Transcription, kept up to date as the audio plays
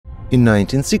In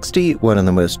 1960, one of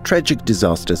the most tragic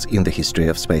disasters in the history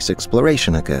of space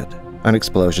exploration occurred. An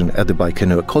explosion at the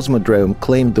Baikonur Cosmodrome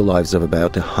claimed the lives of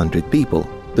about 100 people.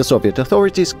 The Soviet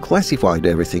authorities classified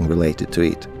everything related to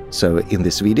it. So in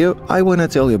this video, I want to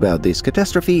tell you about this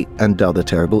catastrophe and other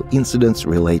terrible incidents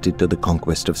related to the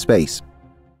conquest of space.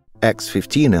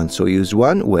 X-15 and Soyuz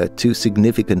 1 were two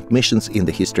significant missions in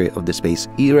the history of the space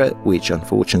era, which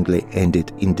unfortunately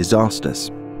ended in disasters.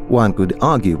 One could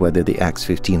argue whether the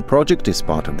X-15 project is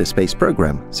part of the space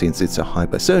program, since it's a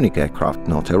hypersonic aircraft,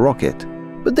 not a rocket.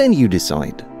 But then you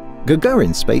decide.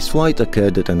 Gagarin's spaceflight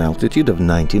occurred at an altitude of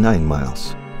 99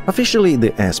 miles. Officially,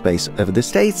 the airspace of the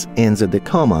States ends at the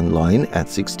Kármán line at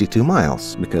 62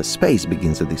 miles, because space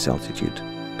begins at this altitude.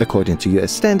 According to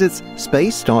US standards,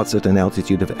 space starts at an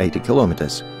altitude of 80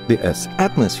 kilometers. The Earth's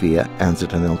atmosphere ends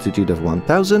at an altitude of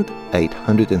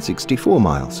 1,864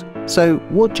 miles. So,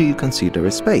 what do you consider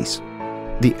as space?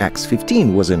 The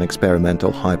X-15 was an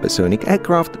experimental hypersonic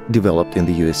aircraft developed in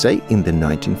the USA in the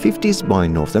 1950s by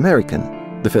North American.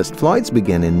 The first flights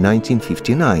began in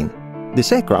 1959.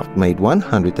 This aircraft made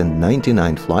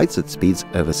 199 flights at speeds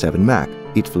over 7 Mach.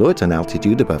 It flew at an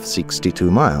altitude above 62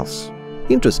 miles.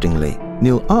 Interestingly,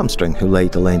 Neil Armstrong, who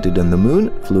later landed on the Moon,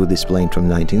 flew this plane from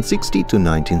 1960 to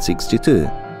 1962.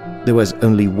 There was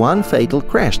only one fatal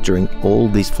crash during all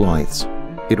these flights.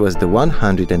 It was the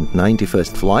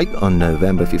 191st flight on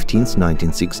November 15,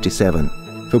 1967.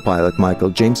 For pilot Michael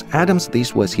James Adams,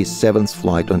 this was his 7th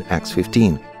flight on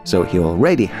X-15, so he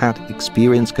already had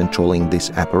experience controlling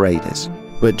this apparatus.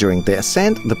 But during the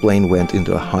ascent, the plane went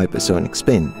into a hypersonic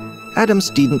spin. Adams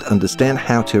didn't understand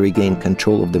how to regain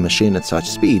control of the machine at such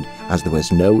speed, as there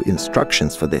was no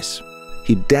instructions for this.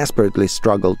 He desperately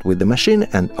struggled with the machine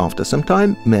and after some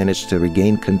time managed to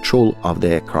regain control of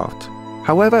the aircraft.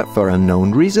 However, for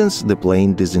unknown reasons, the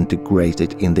plane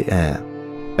disintegrated in the air.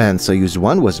 And Soyuz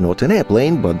 1 was not an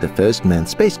airplane, but the first manned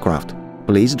spacecraft.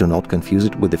 Please do not confuse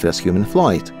it with the first human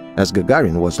flight, as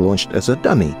Gagarin was launched as a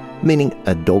dummy, meaning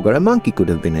a dog or a monkey could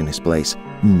have been in his place.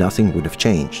 Nothing would have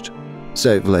changed.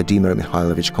 So Vladimir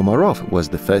Mikhailovich Komarov was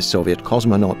the first Soviet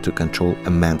cosmonaut to control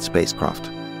a manned spacecraft.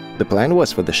 The plan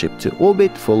was for the ship to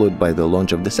orbit, followed by the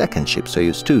launch of the second ship,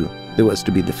 Soyuz 2. There was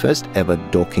to be the first ever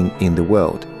docking in the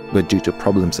world. But due to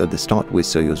problems at the start with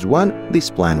Soyuz 1, this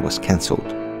plan was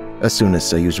cancelled. As soon as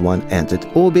Soyuz 1 entered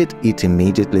orbit, it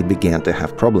immediately began to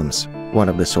have problems. One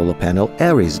of the solar panel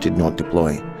arrays did not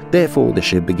deploy. Therefore, the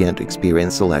ship began to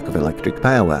experience a lack of electric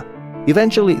power.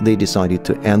 Eventually, they decided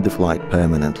to end the flight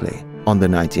permanently. On the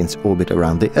 19th orbit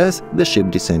around the Earth, the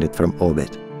ship descended from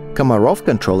orbit. Komarov,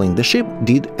 controlling the ship,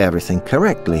 did everything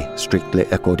correctly, strictly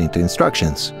according to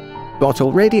instructions. But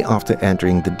already after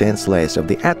entering the dense layers of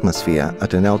the atmosphere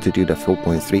at an altitude of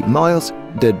 4.3 miles,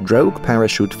 the drogue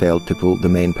parachute failed to pull the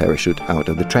main parachute out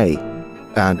of the tray.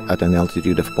 And at an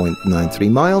altitude of 0.93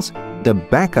 miles, the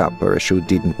backup parachute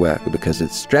didn't work because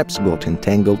its straps got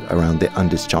entangled around the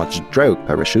undischarged drogue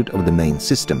parachute of the main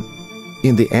system.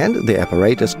 In the end, the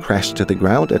apparatus crashed to the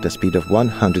ground at a speed of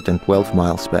 112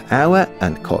 miles per hour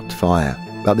and caught fire.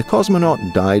 But the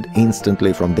cosmonaut died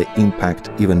instantly from the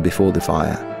impact even before the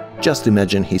fire. Just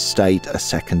imagine his state a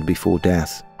second before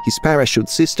death. His parachute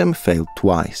system failed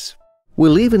twice. We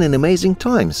live in amazing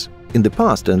times. In the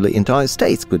past, only entire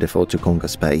states could afford to conquer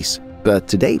space. But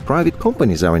today, private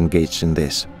companies are engaged in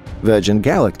this. Virgin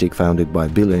Galactic, founded by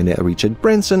billionaire Richard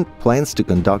Branson, plans to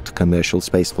conduct commercial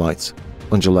space flights.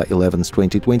 On July 11,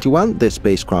 2021, the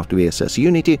spacecraft VSS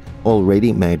Unity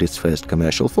already made its first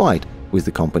commercial flight, with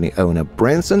the company owner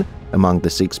Branson among the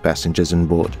 6 passengers on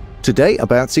board. Today,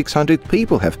 about 600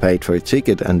 people have paid for a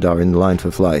ticket and are in line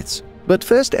for flights. But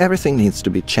first, everything needs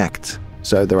to be checked.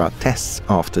 So there are tests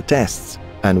after tests,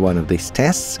 and one of these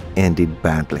tests ended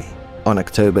badly. On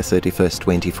October 31,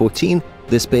 2014,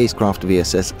 the spacecraft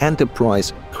VSS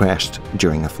Enterprise crashed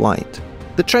during a flight.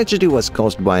 The tragedy was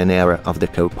caused by an error of the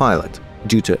co-pilot.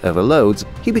 Due to overloads,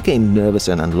 he became nervous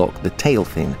and unlocked the tail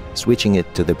fin, switching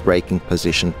it to the braking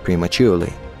position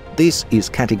prematurely. This is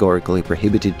categorically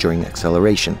prohibited during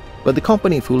acceleration, but the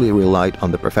company fully relied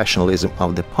on the professionalism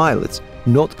of the pilots,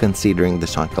 not considering the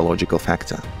psychological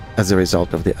factor. As a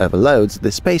result of the overloads,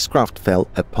 the spacecraft fell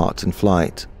apart in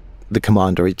flight. The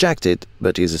commander ejected,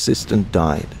 but his assistant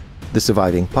died. The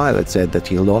surviving pilot said that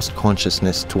he lost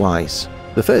consciousness twice.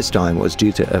 The first time was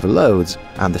due to overloads,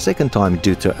 and the second time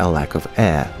due to a lack of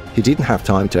air. He didn't have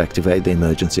time to activate the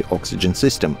emergency oxygen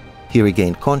system. He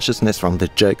regained consciousness from the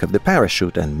jerk of the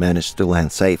parachute and managed to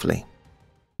land safely.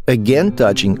 Again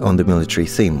touching on the military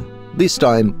theme. This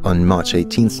time, on March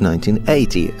 18,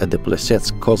 1980, at the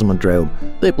Plesetsk Cosmodrome,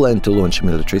 they planned to launch a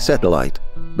military satellite.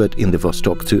 But in the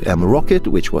Vostok 2M rocket,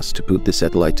 which was to put the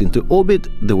satellite into orbit,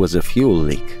 there was a fuel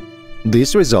leak.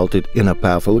 This resulted in a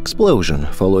powerful explosion,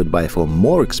 followed by 4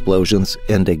 more explosions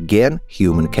and again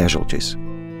human casualties.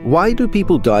 Why do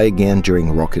people die again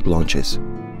during rocket launches?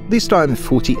 This time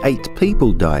 48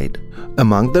 people died.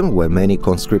 Among them were many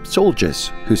conscript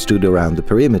soldiers who stood around the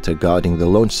perimeter guarding the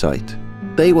launch site.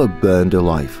 They were burned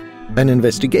alive. An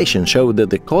investigation showed that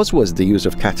the cause was the use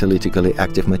of catalytically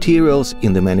active materials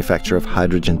in the manufacture of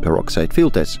hydrogen peroxide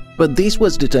filters, but this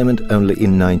was determined only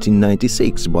in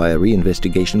 1996 by a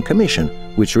reinvestigation commission,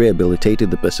 which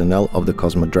rehabilitated the personnel of the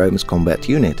Cosmodrome's combat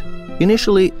unit.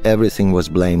 Initially, everything was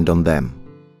blamed on them.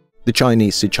 The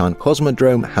Chinese Sichan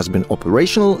Cosmodrome has been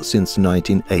operational since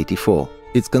 1984.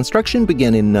 Its construction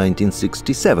began in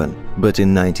 1967, but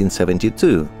in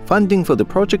 1972, funding for the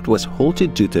project was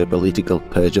halted due to a political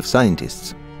purge of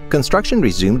scientists. Construction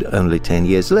resumed only 10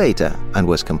 years later and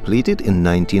was completed in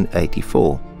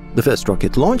 1984. The first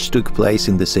rocket launch took place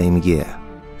in the same year.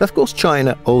 Of course,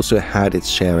 China also had its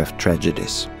share of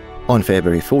tragedies. On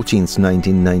February 14,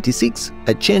 1996,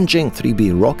 a Chang'e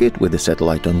 3B rocket with a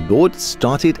satellite on board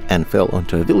started and fell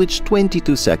onto a village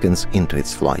 22 seconds into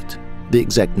its flight. The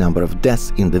exact number of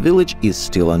deaths in the village is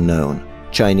still unknown.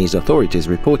 Chinese authorities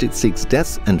reported 6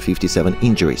 deaths and 57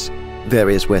 injuries.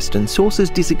 Various Western sources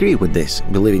disagree with this,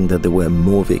 believing that there were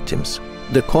more victims.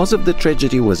 The cause of the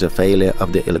tragedy was a failure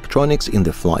of the electronics in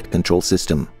the flight control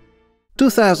system.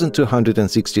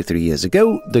 2,263 years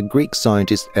ago, the Greek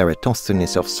scientist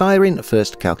Eratosthenes of Cyrene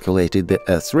first calculated the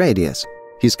Earth's radius.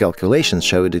 His calculations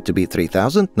showed it to be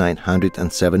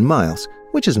 3,907 miles,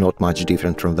 which is not much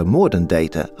different from the modern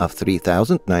data of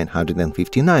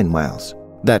 3,959 miles.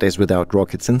 That is, without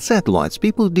rockets and satellites,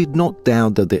 people did not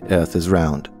doubt that the Earth is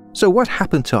round. So what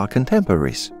happened to our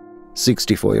contemporaries?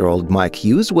 64-year-old Mike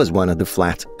Hughes was one of the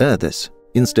flat earthers.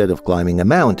 Instead of climbing a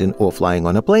mountain or flying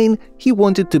on a plane, he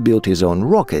wanted to build his own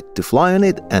rocket to fly on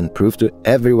it and prove to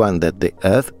everyone that the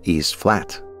Earth is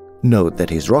flat. Note that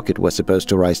his rocket was supposed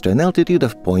to rise to an altitude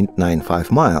of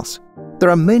 0.95 miles. There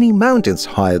are many mountains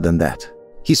higher than that.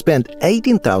 He spent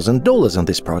 $18,000 on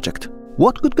this project.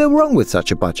 What could go wrong with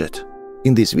such a budget?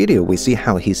 In this video, we see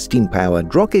how his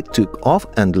steam-powered rocket took off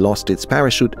and lost its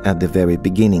parachute at the very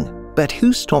beginning. But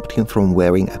who stopped him from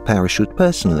wearing a parachute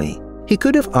personally? He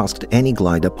could have asked any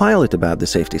glider pilot about the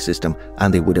safety system,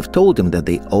 and they would have told him that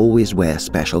they always wear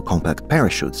special compact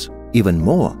parachutes. Even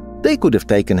more, they could have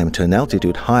taken him to an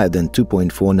altitude higher than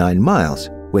 2.49 miles,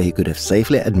 where he could have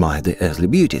safely admired the earthly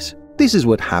beauties. This is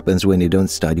what happens when you don't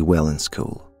study well in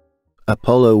school.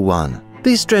 Apollo 1.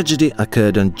 This tragedy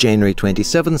occurred on January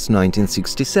 27,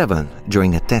 1967,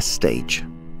 during a test stage.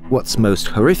 What's most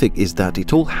horrific is that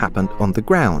it all happened on the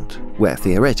ground, where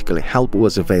theoretically help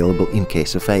was available in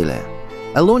case of failure.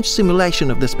 A launch simulation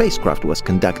of the spacecraft was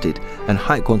conducted and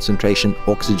high-concentration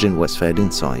oxygen was fed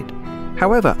inside.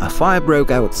 However, a fire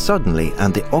broke out suddenly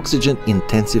and the oxygen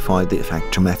intensified the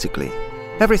effect dramatically.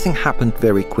 Everything happened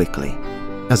very quickly.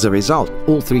 As a result,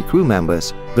 all 3 crew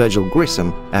members, Virgil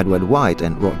Grissom, Edward White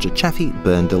and Roger Chaffee,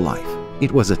 burned alive.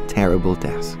 It was a terrible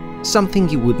death, something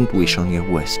you wouldn't wish on your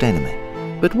worst enemy.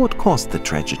 But what caused the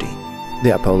tragedy?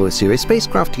 The Apollo series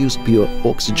spacecraft used pure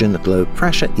oxygen at low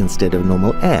pressure instead of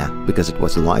normal air because it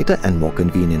was lighter and more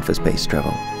convenient for space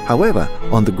travel. However,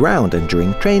 on the ground and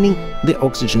during training, the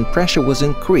oxygen pressure was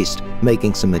increased,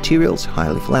 making some materials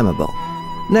highly flammable.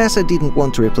 NASA didn't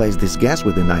want to replace this gas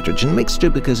with a nitrogen mixture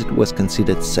because it was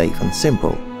considered safe and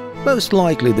simple. Most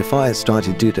likely the fire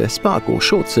started due to a spark or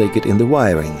short circuit in the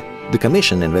wiring. The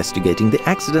commission investigating the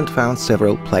accident found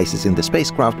several places in the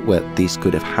spacecraft where this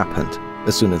could have happened.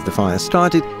 As soon as the fire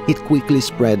started, it quickly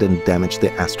spread and damaged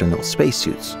the astronauts'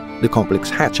 spacesuits. The complex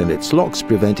hatch and its locks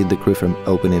prevented the crew from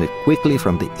opening it quickly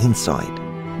from the inside.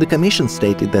 The commission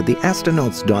stated that the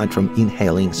astronauts died from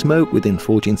inhaling smoke within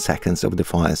 14 seconds of the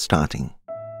fire starting.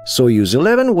 Soyuz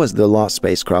 11 was the last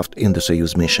spacecraft in the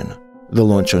Soyuz mission. The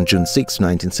launch on June 6,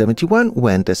 1971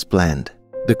 went as planned.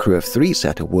 The crew of 3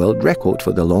 set a world record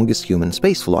for the longest human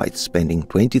spaceflight, spending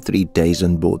 23 days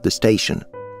on board the station.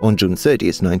 On June 30,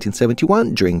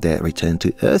 1971, during their return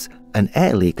to Earth, an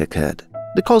air leak occurred.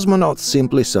 The cosmonauts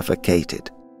simply suffocated.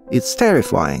 It's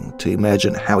terrifying to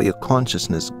imagine how your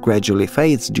consciousness gradually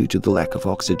fades due to the lack of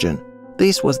oxygen.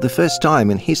 This was the first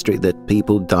time in history that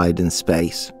people died in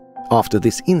space. After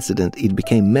this incident, it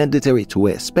became mandatory to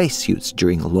wear spacesuits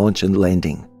during launch and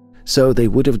landing. So they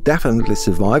would have definitely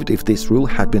survived if this rule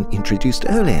had been introduced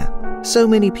earlier. So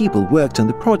many people worked on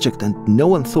the project and no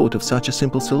one thought of such a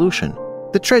simple solution.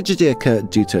 The tragedy occurred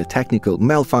due to a technical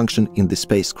malfunction in the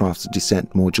spacecraft's descent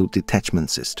module detachment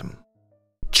system.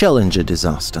 Challenger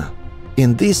disaster.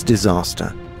 In this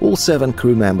disaster, All 7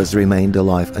 crew members remained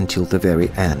alive until the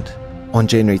very end. On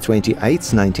January 28,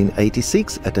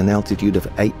 1986, at an altitude of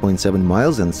 8.7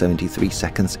 miles and 73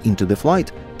 seconds into the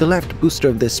flight, the left booster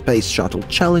of the Space Shuttle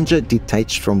Challenger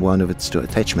detached from one of its 2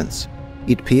 attachments.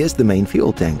 It pierced the main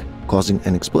fuel tank, causing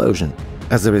an explosion.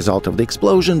 As a result of the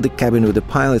explosion, the cabin with the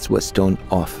pilots was torn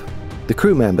off. The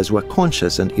crew members were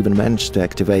conscious and even managed to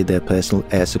activate their personal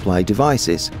air supply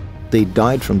devices. They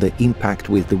died from the impact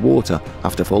with the water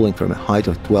after falling from a height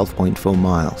of 12.4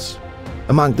 miles.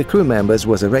 Among the crew members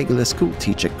was a regular school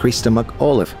teacher, Krista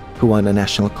McAuliffe, who won a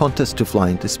national contest to fly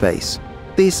into space.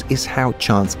 This is how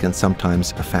chance can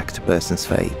sometimes affect a person's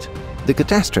fate. The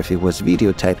catastrophe was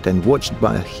videotaped and watched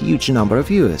by a huge number of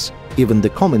viewers. Even the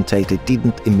commentator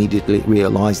didn't immediately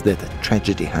realize that a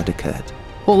tragedy had occurred.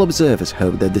 All observers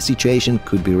hoped that the situation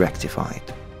could be rectified.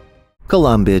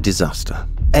 Columbia disaster.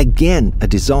 Again, a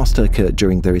disaster occurred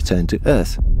during the return to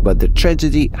Earth, but the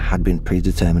tragedy had been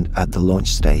predetermined at the launch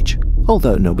stage,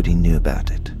 although nobody knew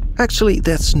about it. Actually,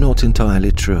 that's not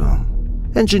entirely true.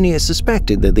 Engineers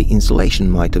suspected that the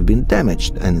installation might have been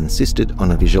damaged and insisted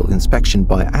on a visual inspection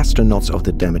by astronauts of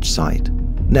the damaged site.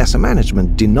 NASA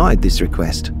management denied this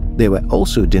request. They were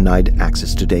also denied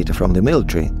access to data from the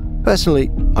military. Personally,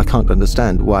 I can't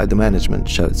understand why the management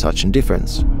showed such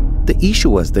indifference. The issue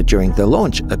was that during the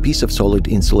launch, a piece of solid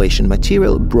insulation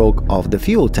material broke off the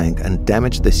fuel tank and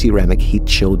damaged the ceramic heat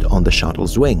shield on the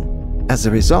shuttle's wing. As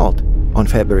a result, on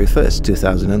February 1,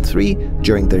 2003,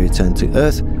 during the return to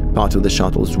Earth, part of the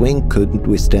shuttle's wing couldn't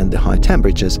withstand the high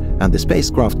temperatures and the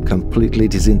spacecraft completely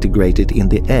disintegrated in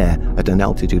the air at an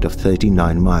altitude of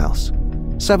 39 miles.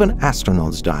 7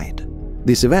 astronauts died.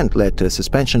 This event led to a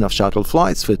suspension of shuttle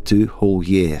flights for 2 whole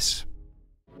years.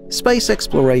 Space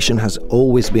exploration has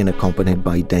always been accompanied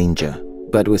by danger,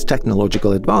 but with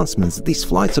technological advancements, these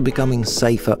flights are becoming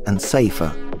safer and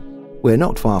safer. We're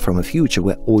not far from a future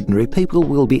where ordinary people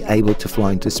will be able to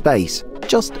fly into space,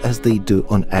 just as they do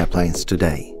on airplanes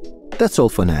today. That's all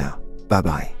for now.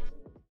 Bye-bye.